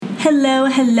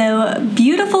Hello,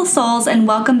 beautiful souls, and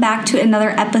welcome back to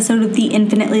another episode of the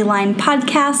Infinitely Aligned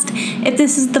podcast. If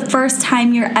this is the first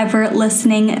time you're ever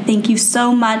listening, thank you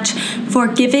so much for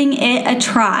giving it a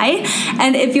try.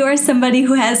 And if you are somebody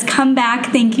who has come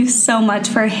back, thank you so much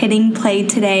for hitting play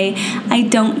today. I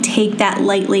don't take that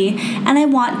lightly, and I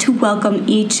want to welcome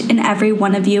each and every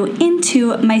one of you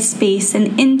into my space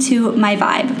and into my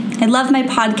vibe. I love my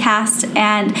podcast,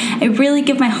 and I really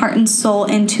give my heart and soul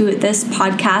into this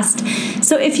podcast.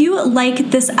 So if you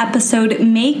like this episode,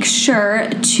 make sure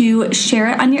to share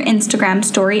it on your Instagram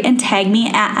story and tag me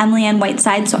at Emily Ann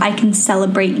Whiteside so I can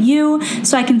celebrate you,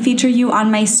 so I can feature you on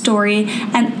my story,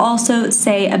 and also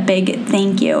say a big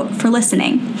thank you for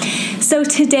listening. So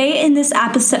today in this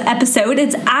episode,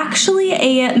 it's actually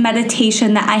a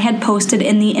meditation that I had posted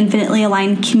in the Infinitely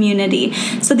Aligned community.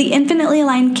 So the Infinitely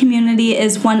Aligned community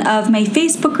is one of my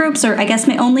Facebook groups, or I guess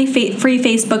my only free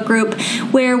Facebook group,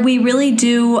 where we really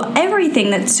do everything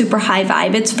that's super high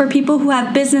vibe. It's for people who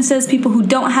have businesses, people who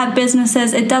don't have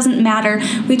businesses. It doesn't matter.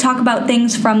 We talk about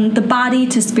things from the body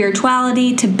to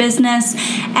spirituality to business,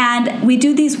 and we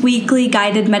do these weekly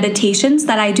guided meditations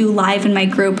that I do live in my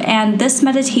group. And this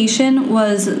meditation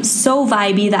was so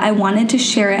vibey that I wanted to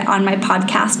share it on my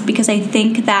podcast, because I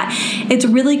think that it's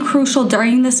really crucial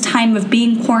during this time of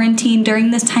being quarantined,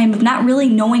 during this time of not really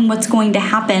knowing what's going to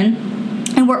happen.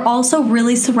 And we're also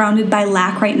really surrounded by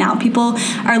lack right now. People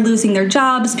are losing their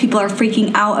jobs. People are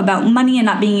freaking out about money and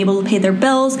not being able to pay their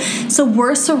bills. So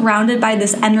we're surrounded by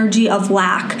this energy of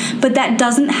lack. But that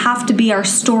doesn't have to be our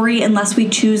story unless we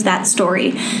choose that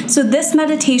story. So this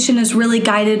meditation is really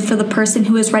guided for the person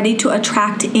who is ready to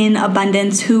attract in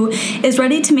abundance, who is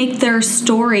ready to make their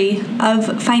story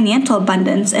of financial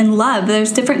abundance and love.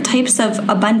 There's different types of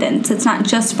abundance. It's not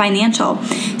just financial.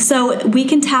 So we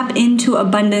can tap into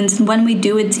abundance, and when we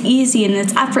do, it's easy and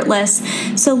it's effortless.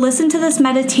 So listen to this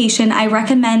meditation. I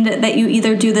recommend that you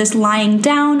either do this lying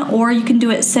down, or you can do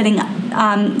it sitting,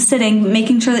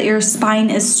 making sure that your spine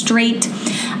is straight.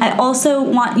 I also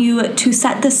want you to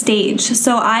set the stage.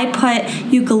 So I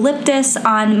put eucalyptus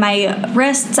on my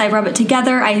wrists. I rub it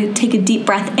together. I take a deep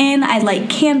breath in. I light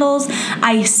candles.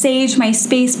 I sage my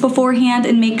space beforehand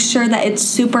and make sure that it's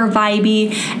super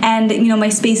vibey and my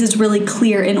space is really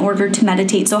clear in order to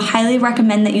meditate. So highly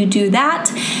recommend that you do that.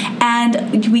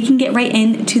 And we can get right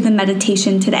into the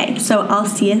meditation today. So I'll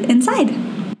see you inside.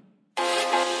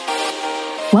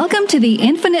 Welcome to the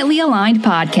Infinitely Aligned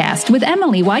podcast with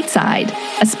Emily Whiteside,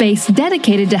 a space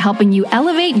dedicated to helping you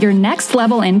elevate your next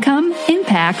level income,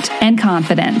 impact, and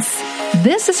confidence.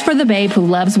 This is for the babe who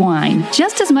loves wine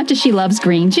just as much as she loves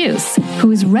green juice, who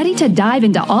is ready to dive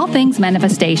into all things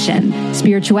manifestation,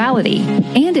 spirituality,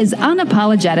 and is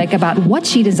unapologetic about what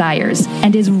she desires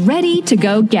and is ready to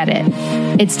go get it.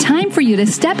 It's time for you to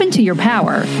step into your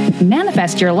power,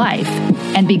 manifest your life,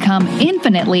 and become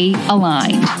infinitely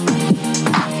aligned.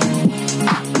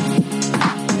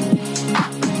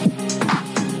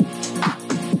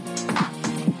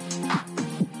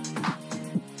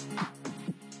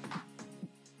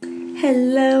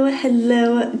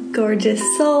 Hello, gorgeous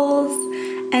souls,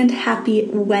 and happy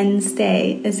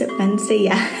Wednesday. Is it Wednesday?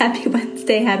 Yeah, happy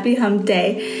Wednesday, happy hump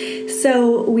day.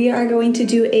 So we are going to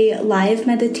do a live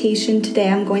meditation today.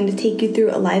 I'm going to take you through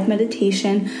a live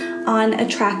meditation on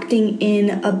attracting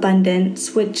in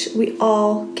abundance, which we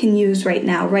all can use right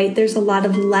now, right? There's a lot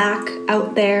of lack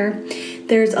out there.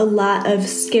 There's a lot of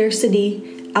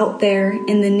scarcity out there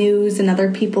in the news and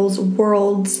other people's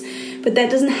worlds. But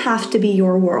that doesn't have to be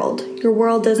your world. Your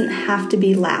world doesn't have to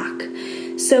be lack.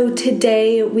 So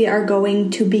today we are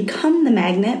going to become the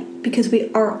magnet, because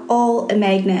we are all a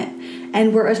magnet,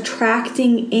 and we're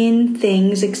attracting in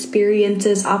things,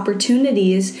 experiences,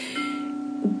 opportunities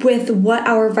with what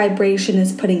our vibration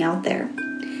is putting out there.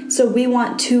 So we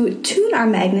want to tune our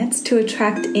magnets to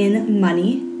attract in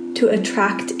money, to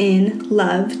attract in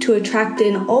love, to attract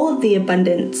in all of the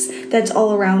abundance that's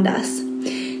all around us.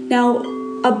 Now,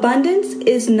 abundance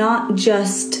is not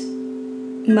just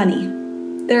money.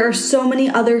 There are so many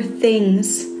other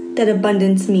things that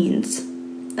abundance means.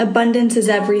 Abundance is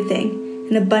everything,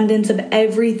 an abundance of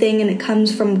everything, and it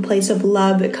comes from a place of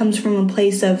love. It comes from a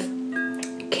place of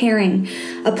caring,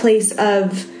 a place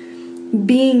of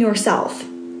being yourself.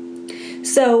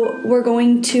 So we're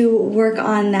going to work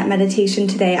on that meditation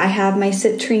today. I have my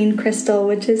citrine crystal,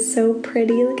 which is so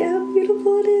pretty. Look how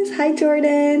beautiful it is. Hi,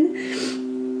 Jordan.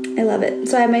 I love it.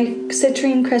 So I have my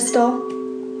citrine crystal.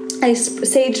 I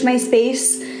saged my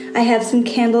space. I have some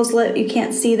candles lit. You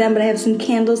can't see them, but I have some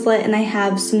candles lit, and I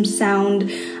have some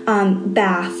sound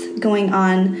bath going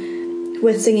on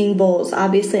with singing bowls.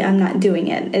 Obviously, I'm not doing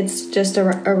it. It's just a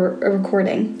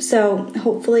recording. So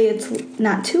hopefully it's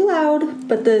not too loud,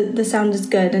 but the sound is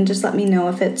good. And just let me know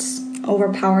if it's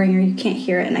overpowering or you can't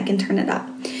hear it and I can turn it up.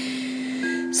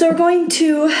 So we're going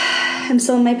to, I'm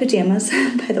still in my pajamas,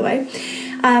 by the way.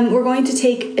 We're going to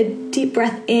take a deep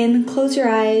breath in, close your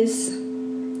eyes,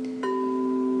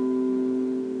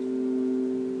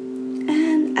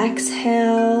 and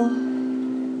exhale.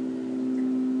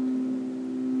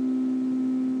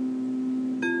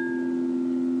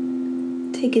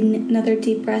 Take another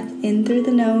deep breath in through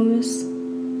the nose.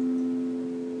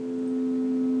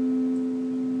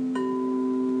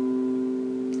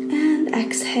 And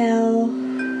exhale.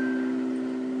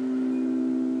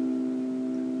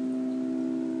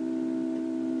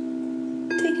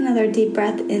 Take another deep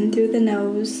breath in through the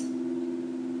nose.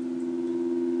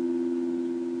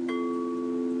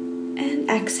 And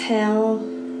exhale.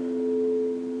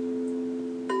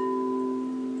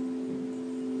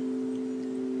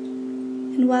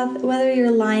 And whether you're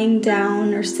lying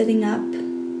down or sitting up,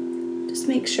 just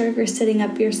make sure if you're sitting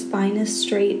up, your spine is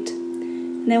straight.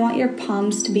 And I want your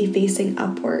palms to be facing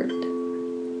upward,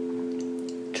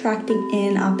 attracting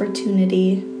in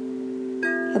opportunity,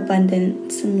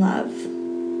 abundance, and love.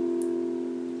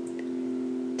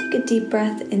 Take a deep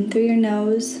breath in through your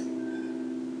nose.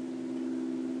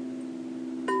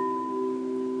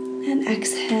 And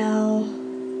exhale.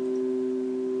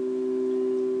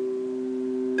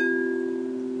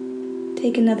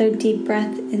 Take another deep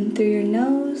breath in through your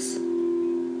nose.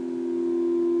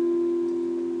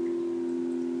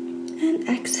 And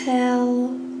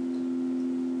exhale.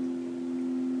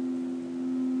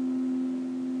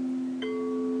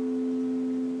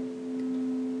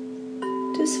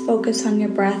 Just focus on your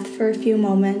breath for a few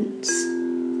moments.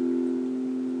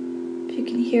 If you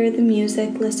can hear the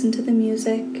music, listen to the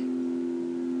music.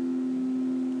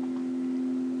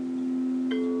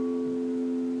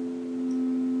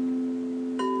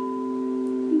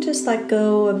 Just let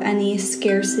go of any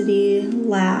scarcity,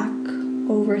 lack,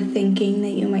 overthinking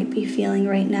that you might be feeling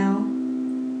right now.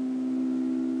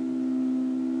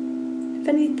 If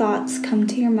any thoughts come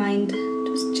to your mind,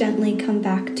 just gently come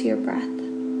back to your breath.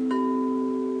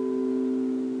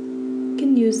 You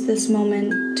can use this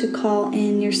moment to call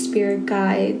in your spirit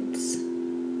guides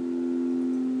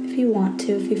if you want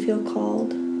to, if you feel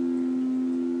called.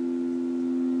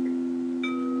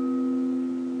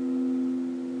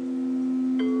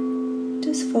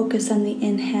 Just focus on the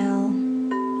inhale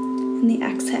and the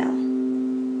exhale.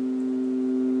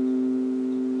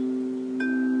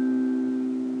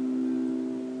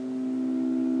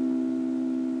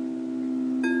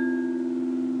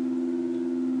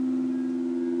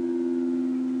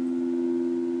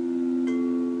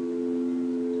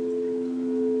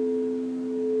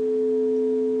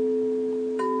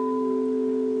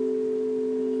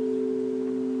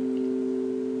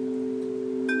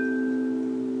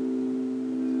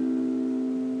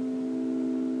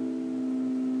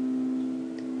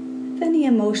 If any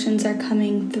emotions are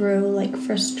coming through, like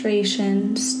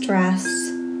frustration, stress,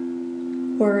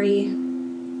 worry,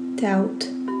 doubt,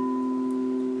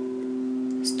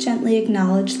 just gently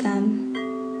acknowledge them.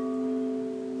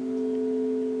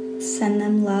 Send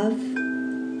them love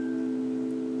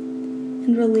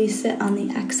and release it on the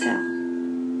exhale.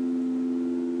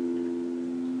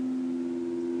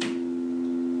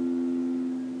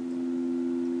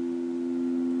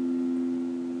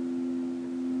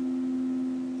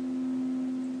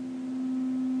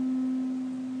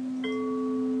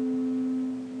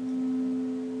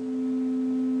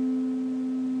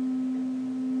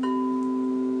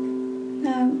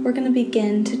 We're going to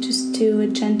begin to just do a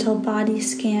gentle body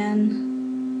scan,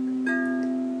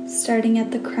 starting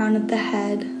at the crown of the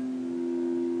head.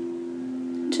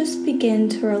 Just begin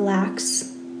to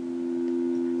relax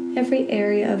every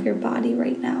area of your body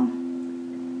right now.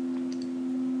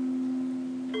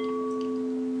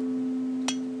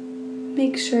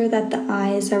 Make sure that the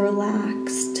eyes are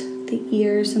relaxed, the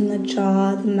ears and the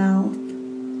jaw, the mouth.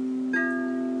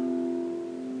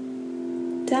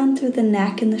 Down through the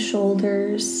neck and the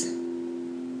shoulders,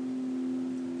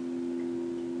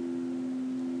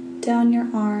 down your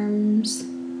arms,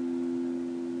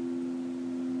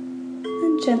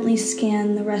 and gently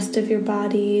scan the rest of your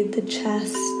body, the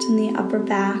chest and the upper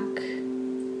back,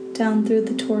 down through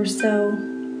the torso.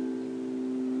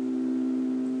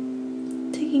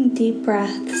 Taking deep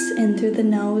breaths in through the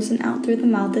nose and out through the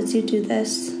mouth as you do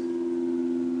this.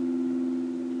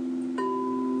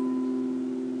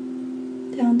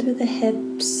 Down through the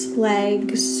hips,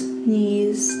 legs,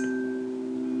 knees,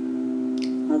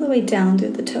 all the way down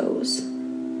through the toes.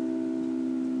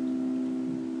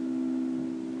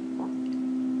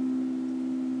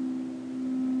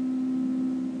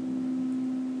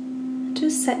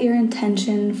 set your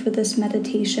intention for this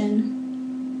meditation.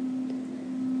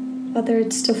 Whether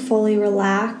it's to fully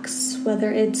relax,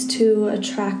 whether it's to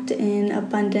attract in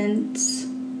abundance,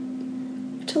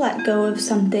 or to let go of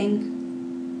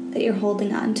something that you're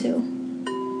holding on to.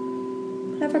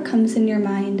 Whatever comes in your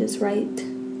mind is right.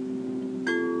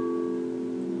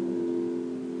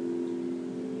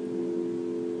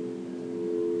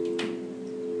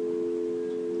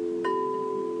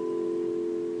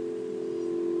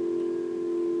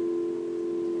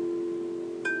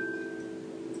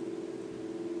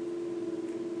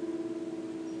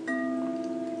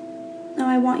 Now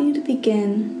I want you to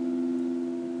begin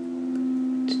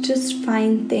to just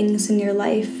find things in your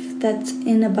life that's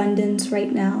in abundance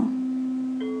right now.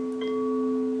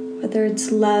 Whether it's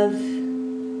love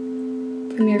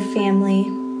from your family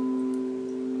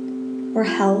or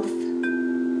health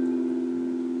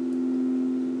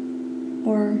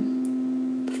or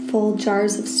full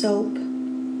jars of soap.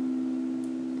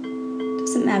 It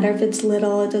doesn't matter if it's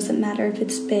little, it doesn't matter if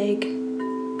it's big.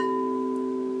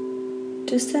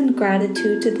 Just send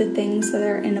gratitude to the things that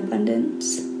are in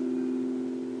abundance.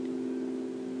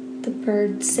 The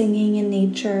birds singing in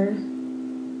nature.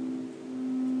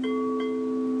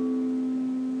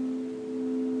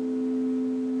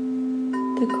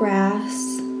 The grass,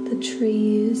 the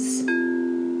trees.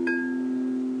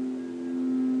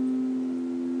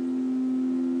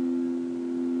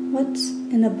 What's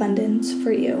in abundance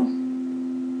for you?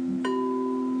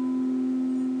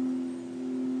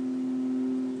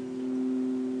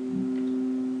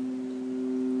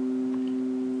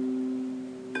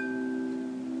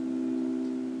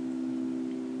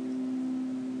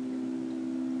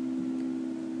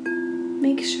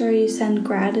 Make sure you send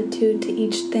gratitude to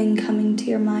each thing coming to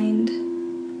your mind.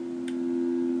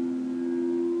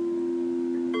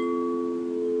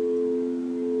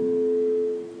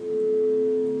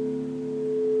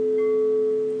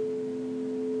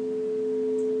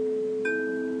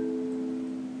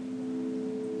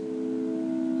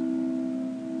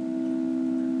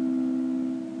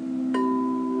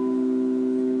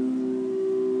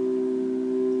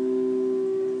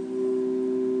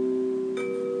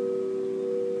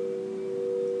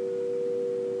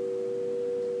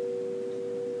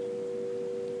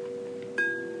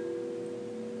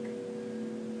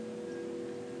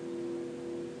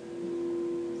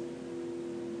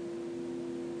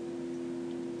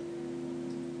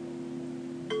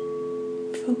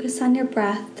 Focus on your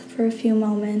breath for a few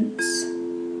moments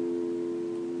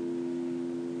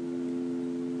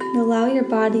and allow your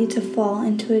body to fall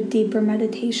into a deeper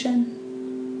meditation.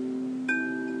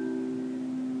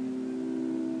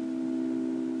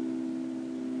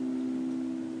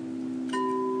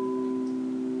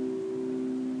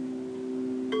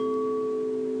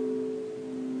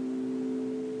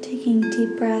 Taking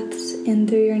deep breaths in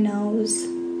through your nose,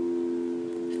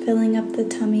 filling up the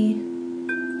tummy,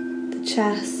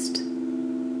 chest,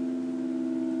 and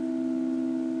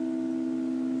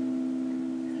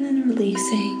then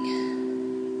releasing.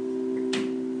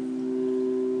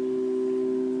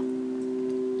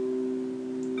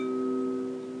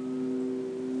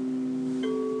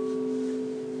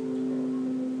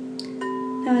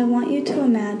 Now I want you to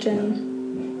imagine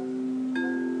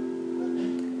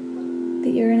that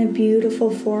you're in a beautiful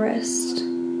forest.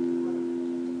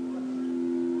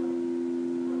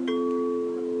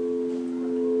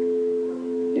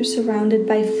 You're surrounded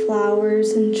by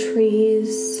flowers and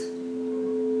trees,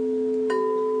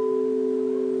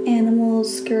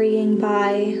 animals scurrying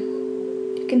by.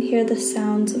 You can hear the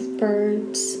sounds of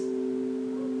birds.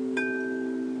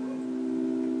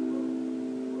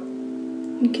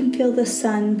 You can feel the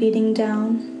sun beating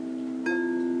down.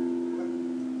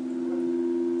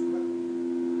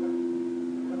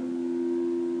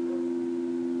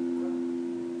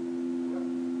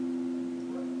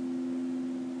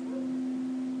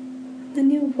 Then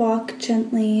you walk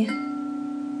gently,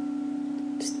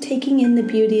 just taking in the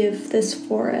beauty of this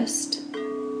forest.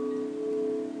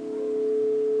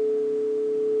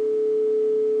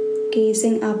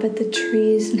 Gazing up at the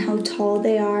trees and how tall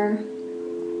they are.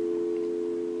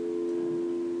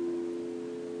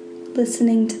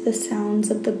 Listening to the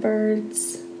sounds of the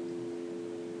birds.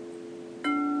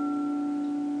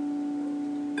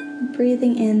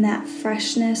 Breathing in that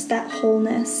freshness, that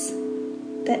wholeness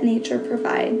that nature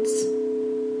provides.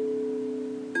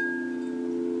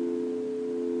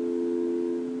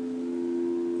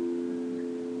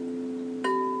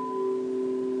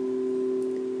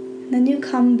 Then you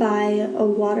come by a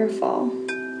waterfall.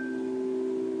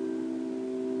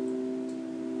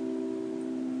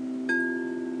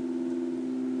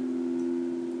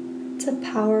 It's a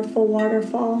powerful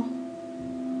waterfall.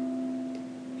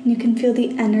 You can feel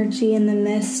the energy in the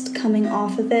mist coming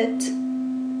off of it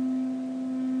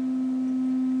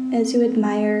as you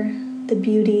admire the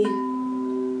beauty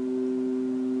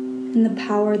and the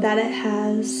power that it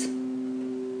has,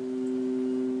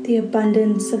 the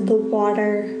abundance of the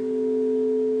water.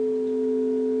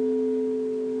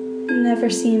 It never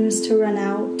seems to run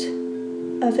out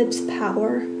of its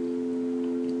power.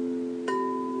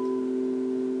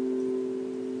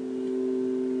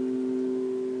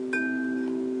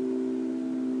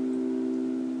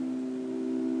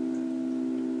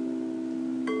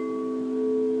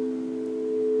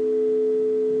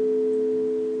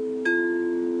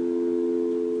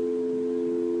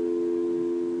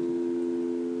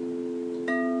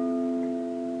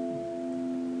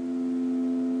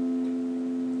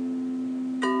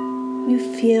 You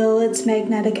feel its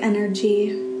magnetic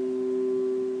energy,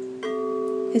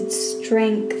 its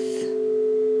strength.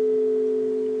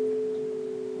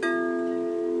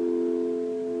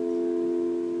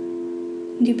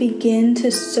 You begin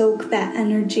to soak that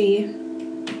energy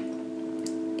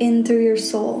in through your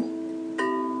soul.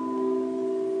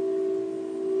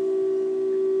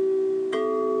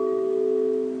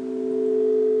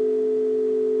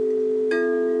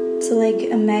 It's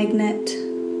like a magnet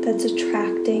that's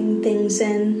attracting things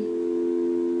in.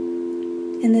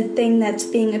 And the thing that's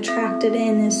being attracted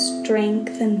in is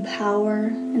strength and power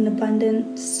and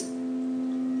abundance.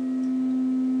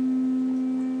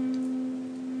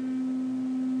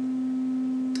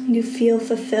 You feel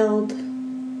fulfilled.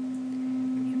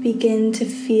 You begin to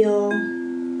feel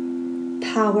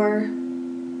power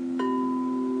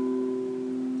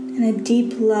and a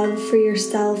deep love for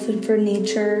yourself and for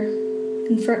nature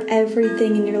and for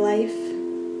everything in your life.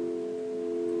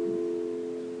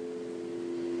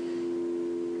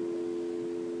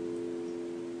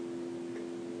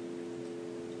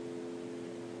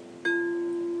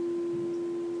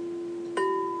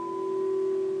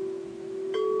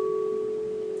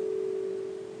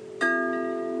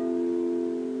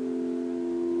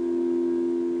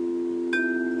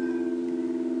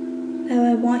 Now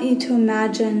I want you to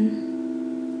imagine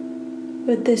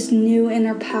with this new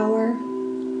inner power,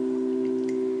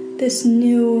 this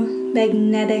new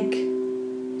magnetic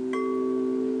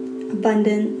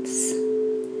abundance,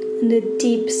 and a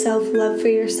deep self-love for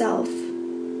yourself.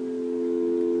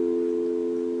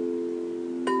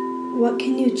 What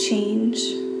can you change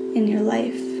in your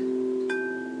life?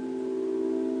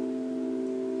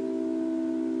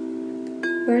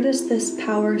 Where does this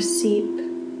power seep?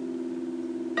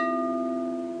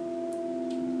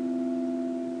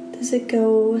 Does it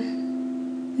go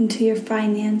into your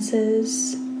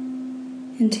finances,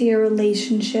 into your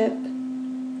relationship,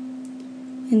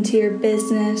 into your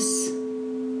business,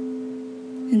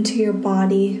 into your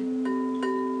body?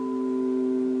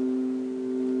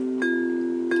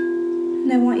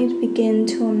 And I want you to begin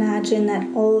to imagine that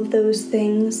all of those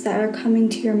things that are coming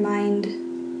to your mind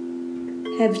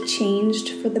have changed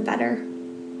for the better,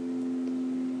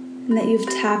 and that you've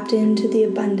tapped into the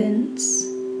abundance.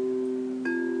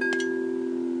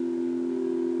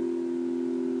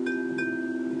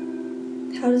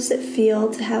 How does it feel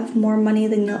to have more money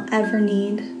than you'll ever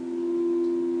need?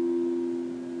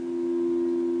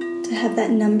 To have that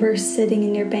number sitting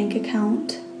in your bank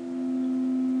account,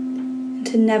 and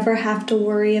to never have to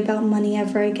worry about money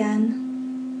ever again.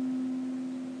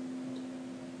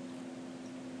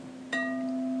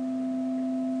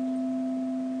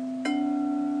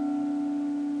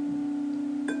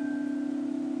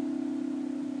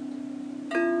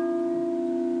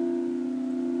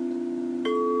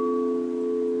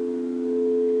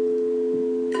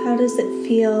 How does it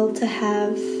feel to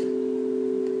have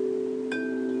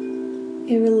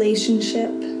a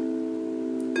relationship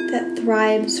that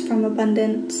thrives from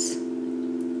abundance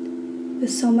with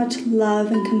so much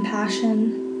love and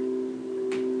compassion,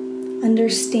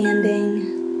 understanding,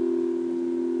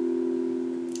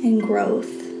 and growth?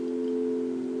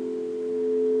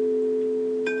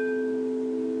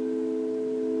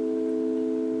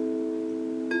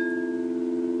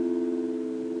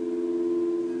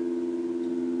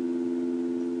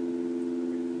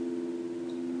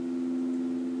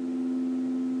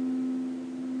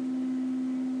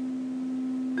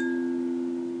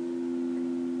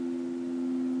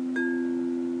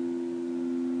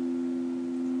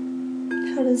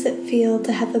 How does it feel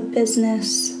to have a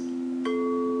business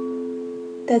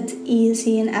that's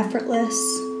easy and effortless,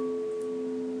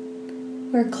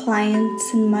 where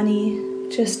clients and money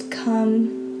just come?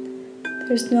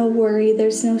 There's no worry,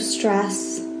 there's no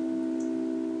stress.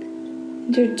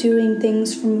 And you're doing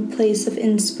things from a place of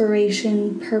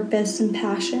inspiration, purpose, and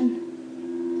passion.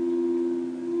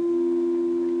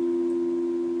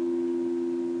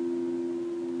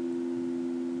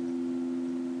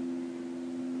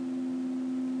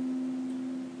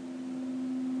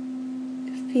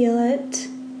 Feel it.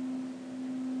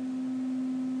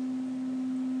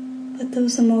 Let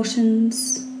those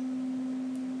emotions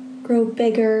grow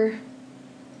bigger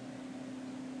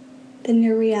than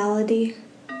your reality.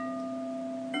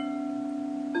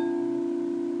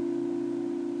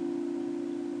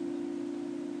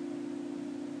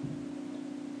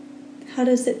 How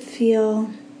does it feel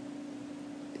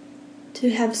to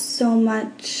have so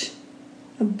much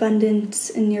abundance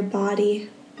in your body?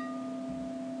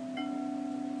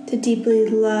 To deeply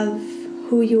love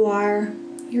who you are,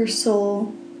 your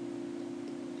soul,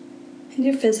 and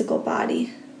your physical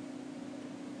body.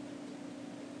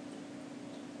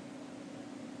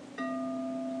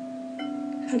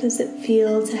 How does it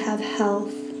feel to have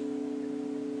health,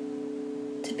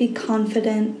 to be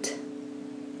confident,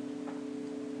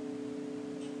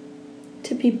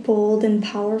 to be bold and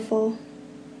powerful,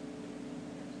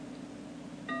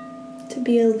 to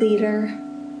be a leader?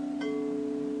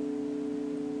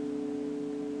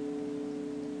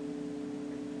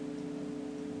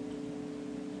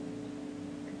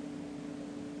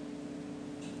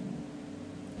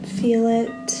 Feel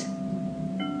it.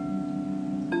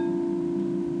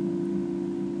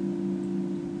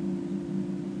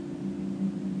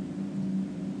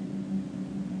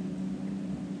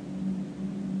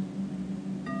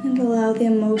 And allow the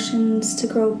emotions to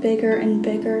grow bigger and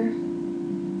bigger.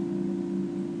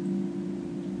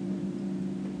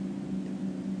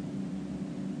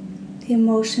 The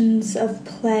emotions of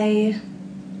play,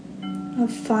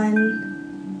 of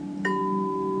fun,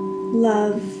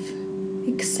 love,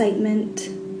 excitement,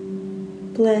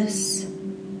 bliss,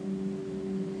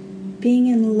 being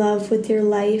in love with your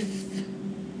life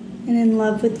and in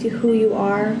love with who you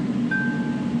are.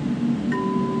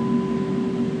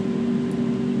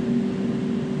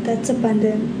 That's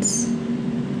abundance.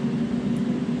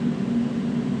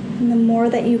 And the more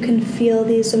that you can feel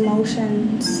these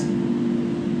emotions,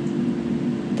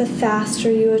 the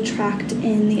faster you attract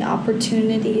in the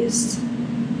opportunities.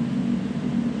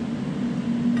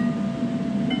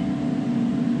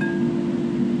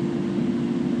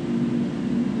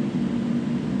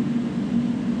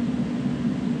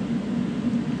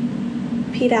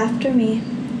 Repeat after me.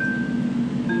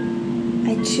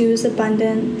 I choose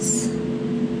abundance.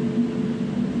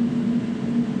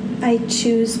 I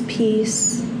choose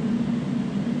peace.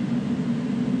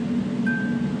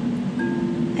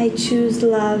 I choose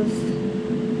love.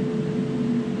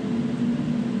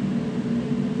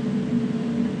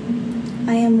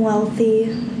 I am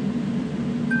wealthy.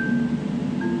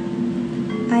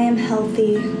 I am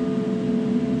healthy.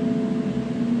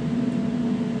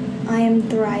 I am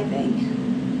thriving.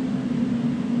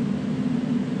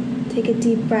 Take a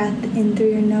deep breath in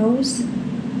through your nose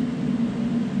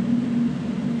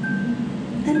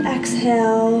and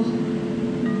exhale.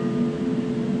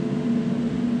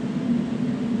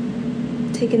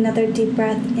 Take another deep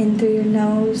breath in through your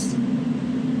nose.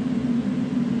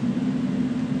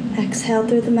 Exhale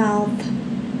through the mouth.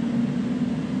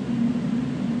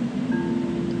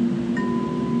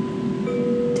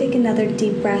 Take another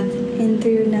deep breath in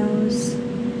through your nose.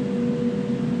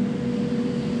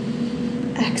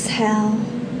 Exhale.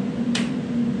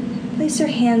 Place your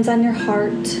hands on your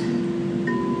heart.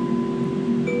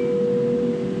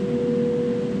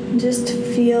 And just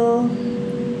feel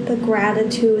the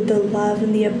gratitude, the love,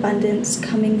 and the abundance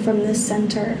coming from this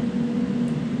center.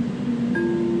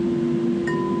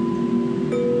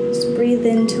 Just breathe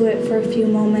into it for a few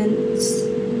moments.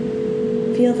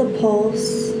 Feel the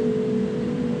pulse.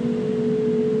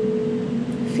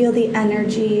 Feel the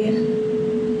energy.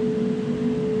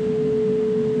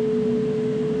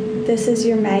 This is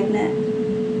your magnet.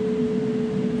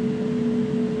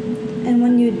 And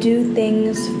when you do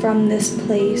things from this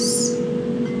place,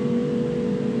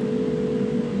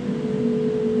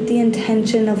 with the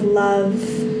intention of love,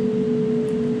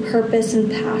 purpose,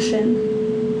 and passion,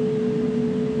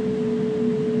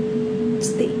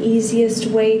 it's the easiest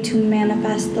way to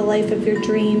manifest the life of your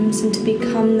dreams and to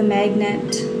become the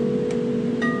magnet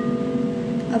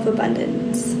of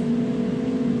abundance.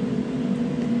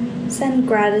 Send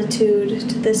gratitude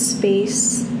to this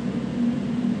space.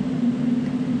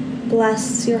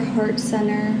 Bless your heart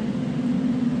center.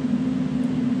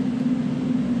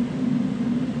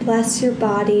 Bless your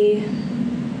body.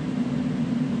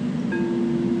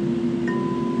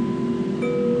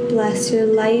 Bless your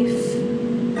life.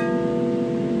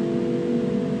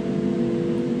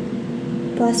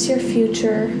 Bless your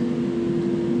future.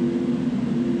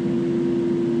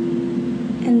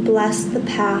 And bless the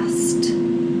past.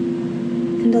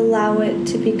 And allow it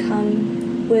to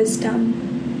become wisdom.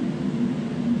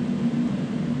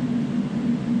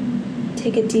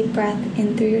 Take a deep breath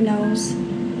in through your nose.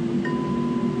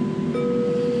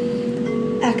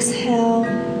 Exhale,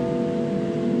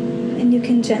 and you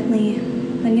can gently,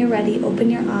 when you're ready, open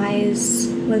your eyes,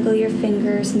 wiggle your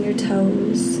fingers and your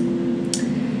toes,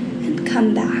 and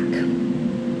come back.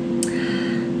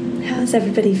 How's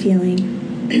everybody feeling?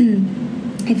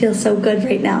 I feel so good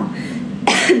right now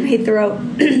in my throat.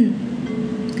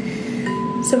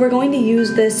 So we're going to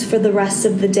use this for the rest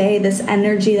of the day, this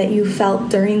energy that you felt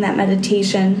during that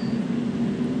meditation.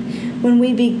 When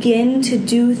we begin to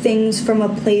do things from a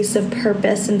place of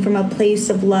purpose and from a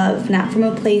place of love, not from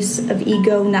a place of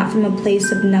ego, not from a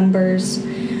place of numbers,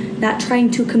 not trying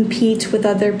to compete with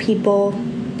other people,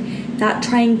 not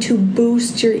trying to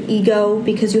boost your ego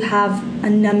because you have a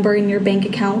number in your bank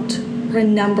account or a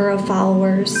number of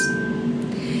followers.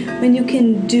 When you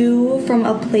can do from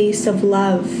a place of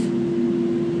love,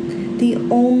 the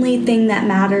only thing that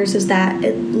matters is that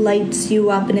it lights you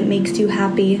up and it makes you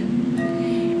happy.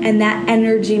 And that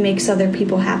energy makes other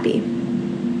people happy.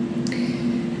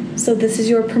 So this is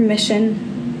your permission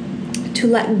to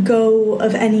let go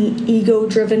of any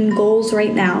ego-driven goals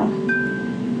right now.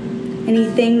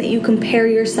 Anything that you compare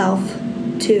yourself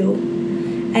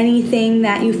to, anything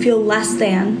that you feel less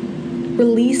than,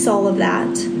 release all of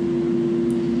that.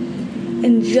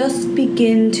 And just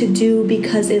begin to do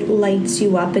because it lights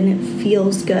you up and it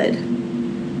feels good.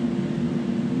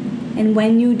 And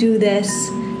when you do this,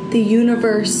 the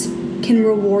universe can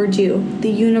reward you. The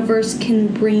universe can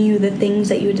bring you the things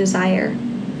that you desire.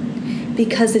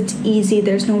 Because it's easy,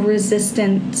 there's no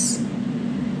resistance.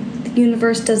 The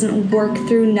universe doesn't work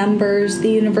through numbers.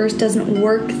 The universe doesn't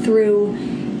work through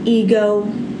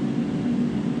ego.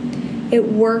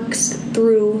 It works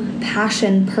through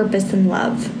passion, purpose, and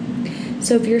love.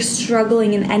 So if you're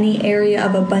struggling in any area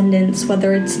of abundance,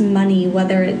 whether it's money,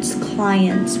 whether it's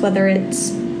clients, whether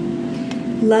it's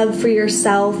love for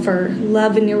yourself or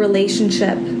love in your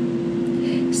relationship,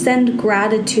 send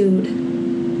gratitude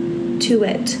to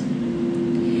it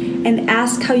and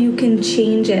ask how you can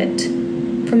change it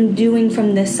from doing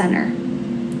from this center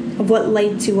of what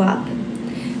lights you up.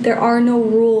 There are no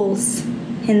rules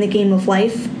in the game of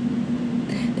life.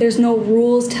 There's no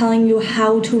rules telling you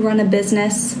how to run a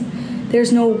business.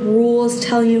 There's no rules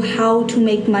telling you how to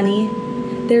make money.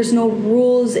 There's no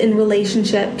rules in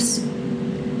relationships.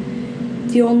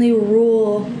 The only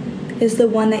rule is the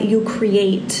one that you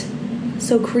create.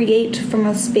 So create from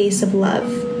a space of love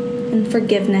and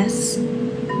forgiveness,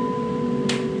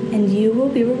 and you will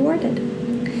be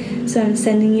rewarded. So I'm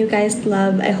sending you guys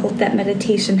love. I hope that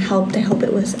meditation helped. I hope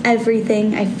it was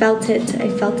everything. I felt it. I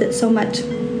felt it so much.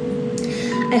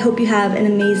 I hope you have an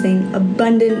amazing,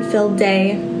 abundant-filled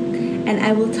day, and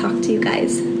I will talk to you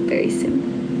guys very soon.